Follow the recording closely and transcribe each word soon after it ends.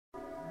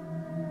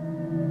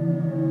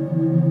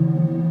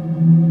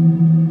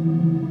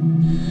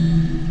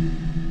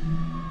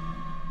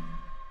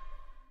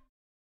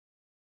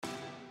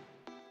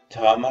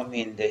Gamma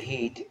means the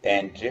heat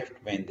and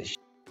drift means the shape.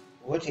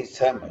 What is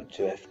thermal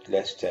drift?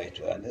 Let's try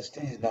to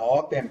understand. In the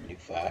op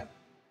amplifier,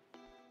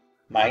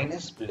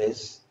 minus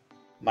plus,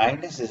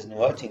 minus is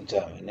inverting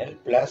terminal,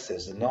 plus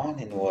is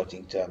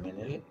non-inverting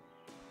terminal.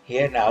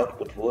 Here an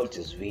output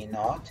voltage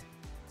V0,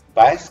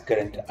 bias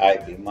current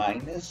IB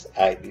minus,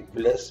 IB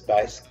plus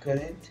bias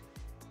current.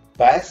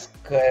 Bias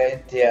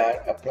current, they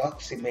are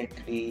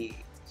approximately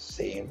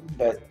same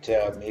but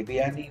maybe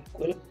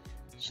unequal.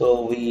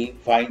 So we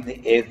find the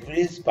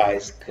average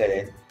bias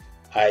current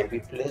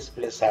IB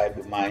plus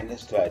IB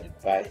minus divided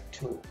by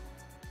 2.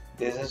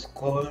 This is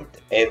called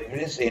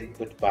average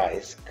input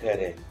bias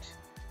current.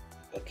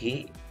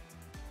 Okay.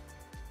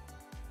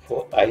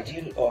 For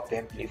ideal op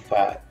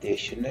amplifier, there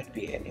should not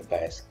be any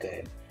bias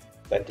current.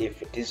 But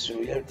if it is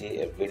real,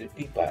 there will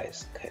be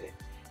bias current.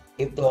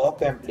 If the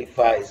op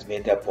amplifier is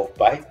made up of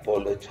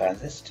bipolar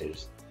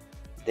transistors,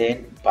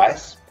 then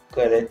bias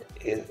current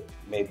is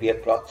maybe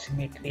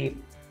approximately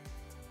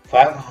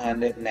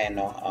 500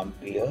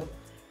 nanoampere,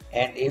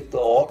 and if the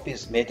op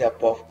is made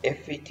up of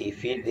FET,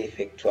 field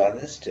effect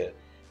transistor,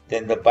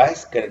 then the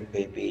bias current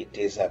maybe it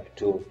is up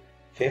to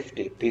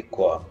 50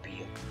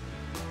 picoampere.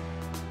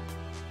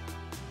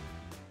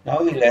 Now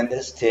we'll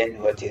understand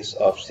what is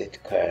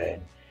offset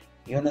current.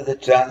 You know, the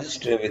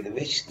transistor with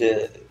which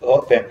the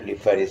op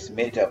amplifier is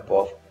made up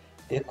of,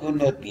 they could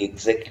not be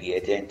exactly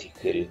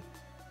identical.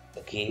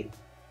 Okay,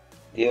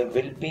 there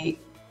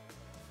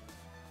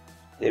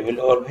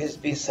will always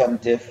be some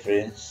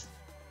difference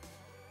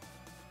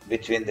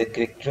between the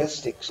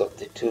characteristics of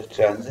the two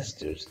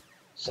transistors.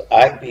 So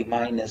IB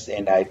minus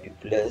and IB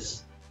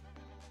plus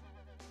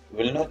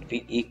will not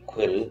be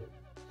equal,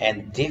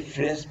 and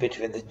difference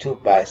between the two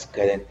bias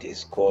current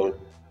is called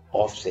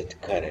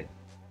offset current.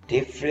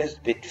 Difference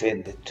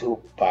between the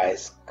two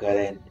bias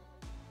current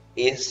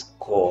is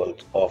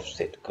called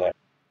offset current.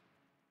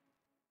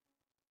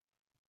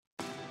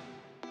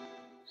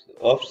 So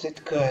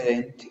offset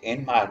current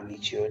in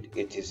magnitude,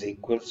 it is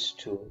equals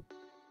to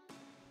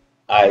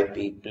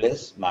IB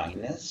plus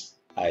minus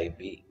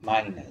IB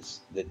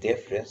minus. The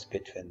difference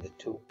between the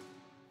two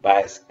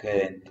bias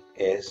current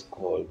is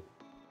called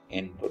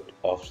input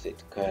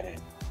offset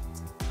current.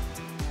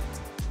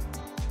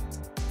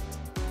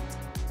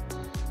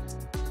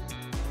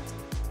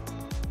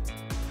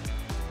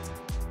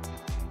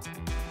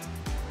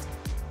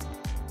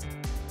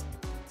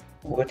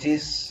 What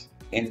is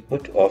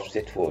input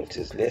offset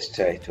voltage? Let's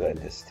try to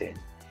understand.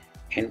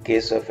 In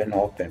case of an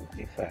op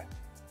amplifier,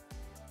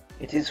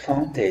 it is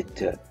found that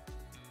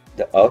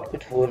the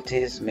output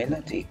voltage may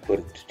not equal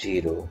to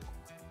 0,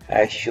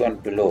 as shown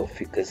below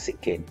figure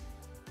 2nd,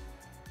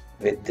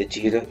 with the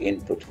 0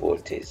 input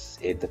voltage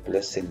at the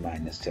plus and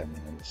minus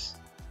terminals.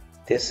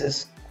 This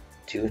is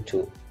due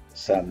to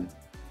some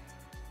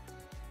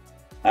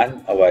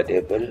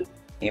unavoidable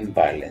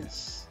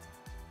imbalance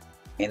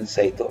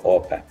inside the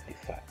op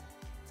amplifier.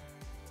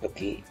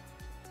 Okay,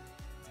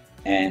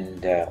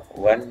 and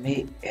one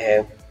may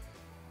have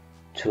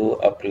to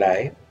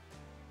apply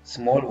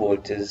small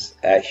voltage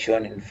as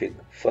shown in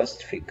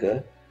first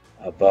figure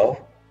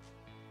above.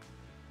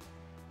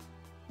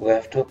 We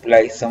have to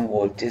apply some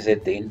voltage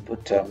at the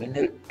input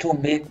terminal to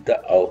make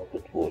the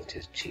output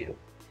voltage 0.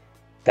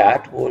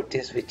 That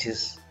voltage which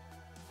is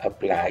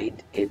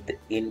applied at the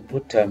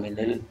input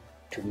terminal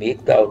to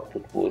make the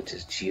output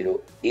voltage 0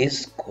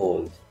 is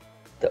called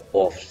the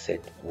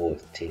offset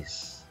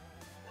voltage.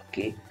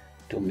 Okay,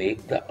 to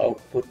make the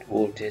output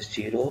voltage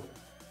 0,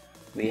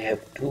 we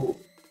have to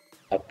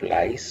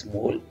apply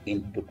small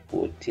input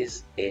voltage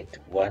at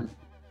one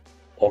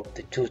of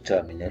the two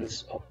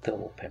terminals of the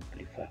op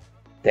amplifier.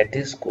 That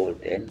is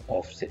called an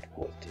offset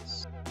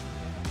voltage.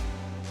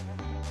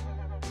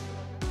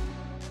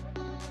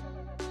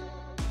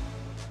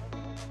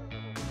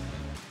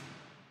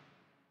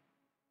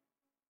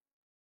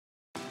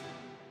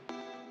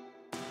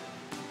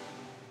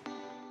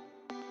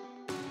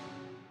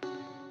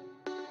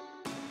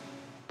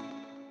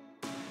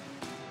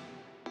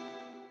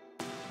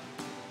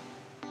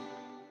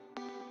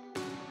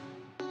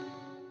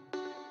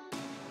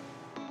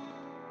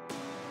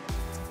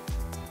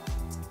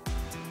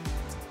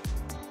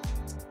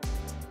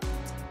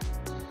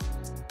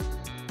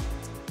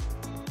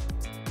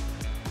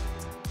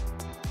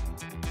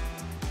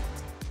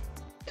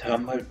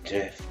 Thermal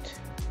drift.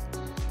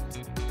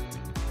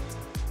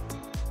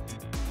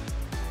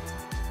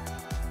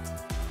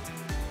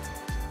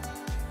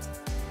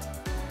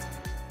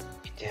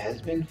 It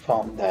has been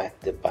found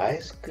that the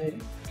bias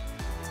current,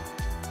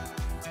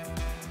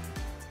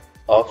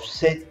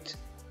 offset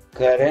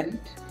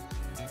current,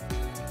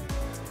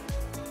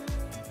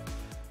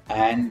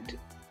 and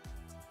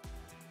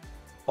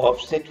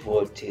offset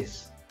voltage,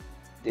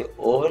 they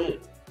all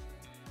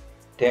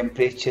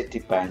temperature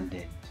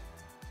dependent.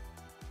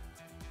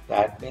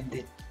 That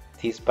means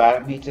these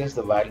parameters,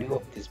 the value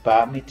of this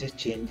parameter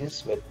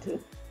changes with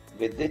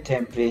the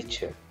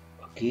temperature.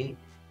 Okay,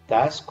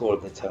 that's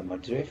called the thermal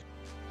drift.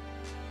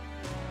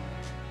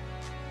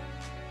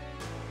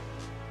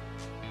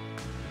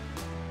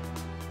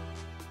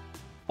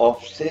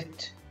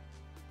 Offset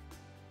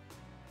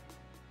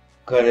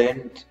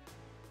current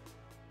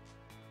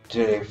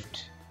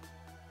drift,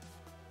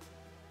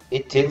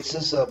 it tells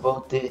us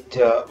about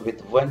that with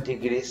 1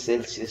 degree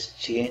Celsius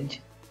change,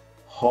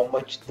 how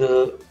much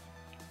the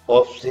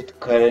offset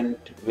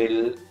current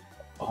will,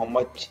 how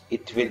much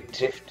it will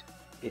drift,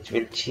 it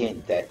will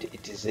change, that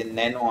it is in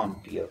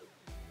nanoampere.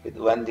 With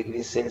 1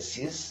 degree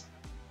Celsius,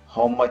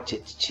 how much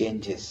it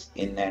changes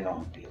in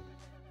nanoampere.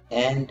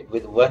 And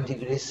with 1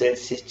 degree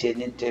Celsius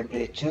change in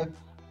temperature,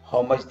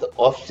 how much the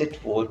offset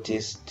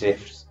voltage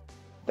drifts.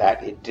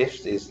 That it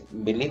drifts is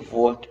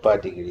millivolt per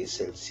degree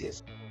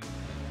Celsius.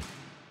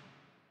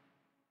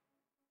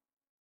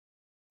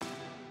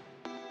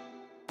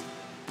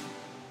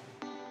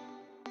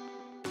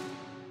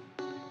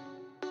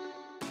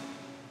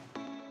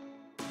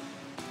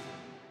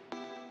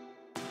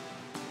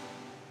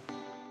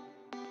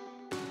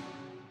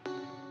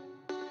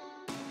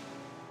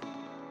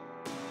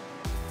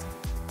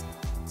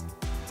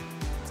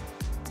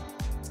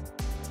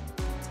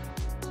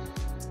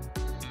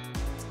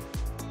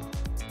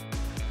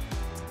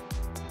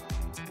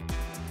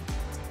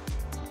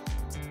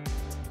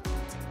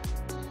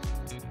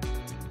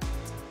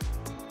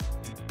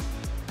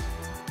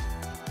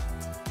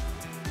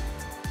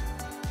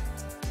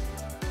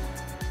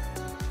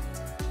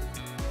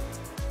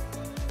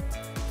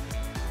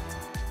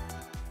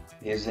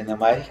 Here's a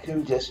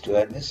numerical just to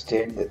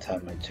understand the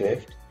thermal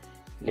drift.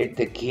 Let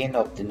the gain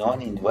of the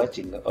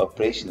non-inverting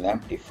operational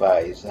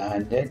amplifier is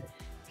 100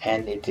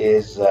 and it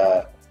is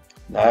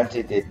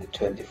narrated at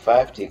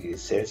 25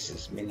 degrees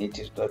Celsius, meaning it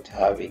is not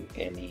having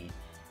any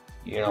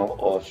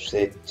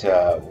offset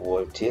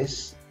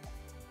voltage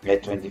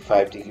at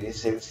 25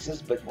 degrees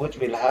Celsius. But what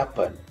will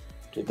happen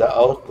to the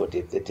output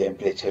if the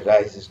temperature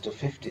rises to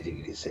 50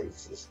 degrees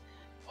Celsius?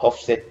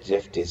 Offset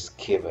drift is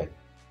given.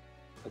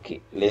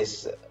 Okay,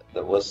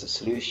 that was the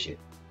solution.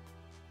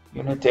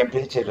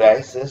 Temperature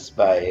rises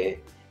by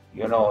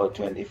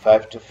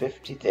 25 to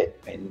 50,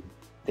 that means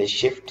the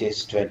shift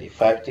is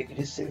 25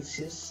 degrees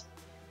Celsius.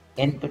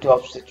 Input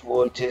offset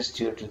voltage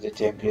due to the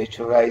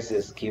temperature rise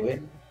is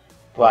given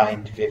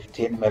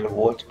 0.15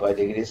 millivolt per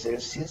degree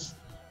Celsius.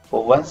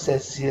 For 1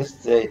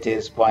 Celsius it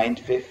is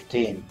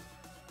 0.15.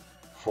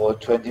 For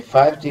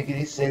 25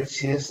 degrees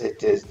Celsius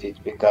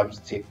it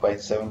becomes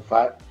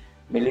 3.75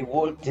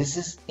 millivolt. This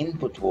is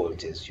input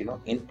voltage,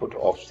 input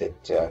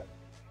offset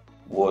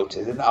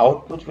voltage, and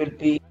output will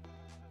be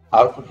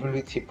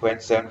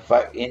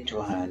 3.75 into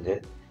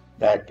 100,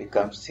 that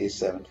becomes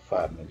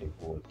 375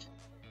 millivolt.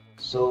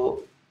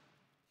 So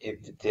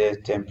if the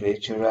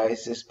temperature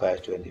rises by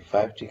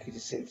 25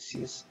 degrees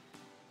Celsius,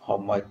 how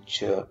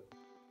much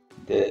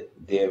there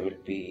will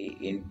be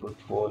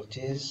input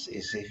voltage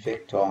is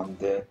effect on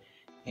the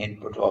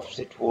input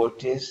offset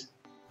voltage.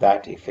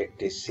 That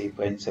effect is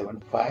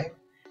 3.75.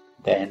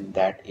 Then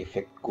that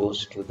effect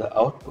goes to the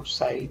output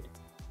side.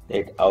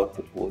 That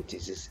output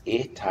voltage is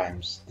 8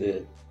 times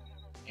the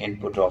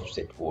input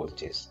offset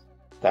voltage.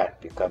 That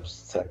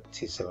becomes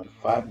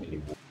 375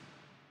 millivolts.